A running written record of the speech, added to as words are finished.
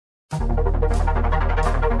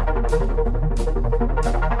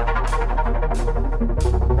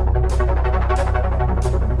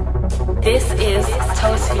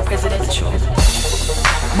presidential.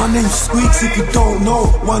 My name's Squeeks, if you don't know,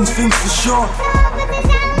 one thing's for sure.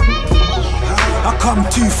 I come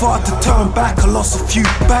too far to turn back. I lost a few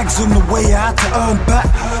bags on the way, I had to earn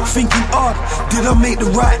back. Thinking odd, did I make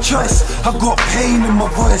the right choice? I've got pain in my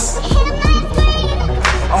voice.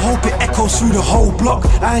 I hope it echoes through the whole block.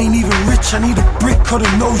 I ain't even rich, I need a brick or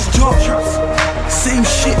the nose job. Same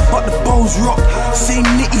shit but the bones rock. Same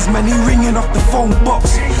nitties, man, he ringing off the phone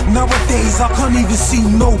box. Nowadays I can't even see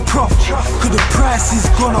no prof, cause the price is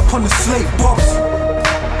gone up on the slate box.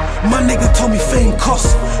 My nigga told me fame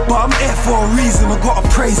costs, but I'm here for a reason, I gotta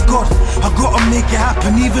praise God. I gotta make it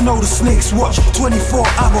happen even though the snakes watch.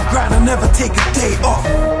 24-hour grind, I never take a day off.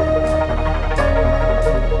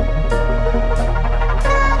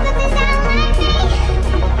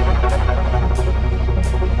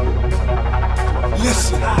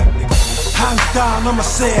 Listen, hands down, I'ma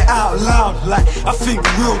say it out loud, like I think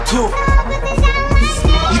real talk.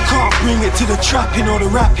 You can't bring it to the trapping or the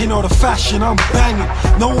rapping or the fashion, I'm banging.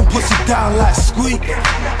 No one puts it down like Squeak.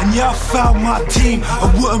 And yeah, I found my team,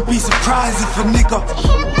 I wouldn't be surprised if a nigga.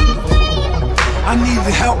 I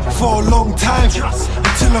needed help for a long time,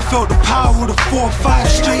 until I felt the power of the 4-5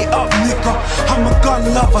 straight up, nigga. I'm a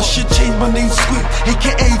gun lover, should change my name Squeak,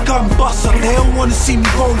 aka gun buster. They don't wanna see me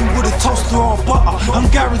rolling with a toaster or butter. I'm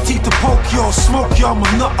guaranteed to poke you or smoke you, I'm a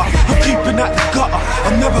nutter. I'm creeping out the gutter,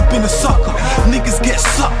 I've never been a sucker. Niggas get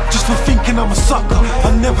sucked just for thinking I'm a sucker.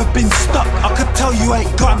 I've never been stuck, I could tell you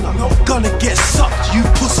ain't gonna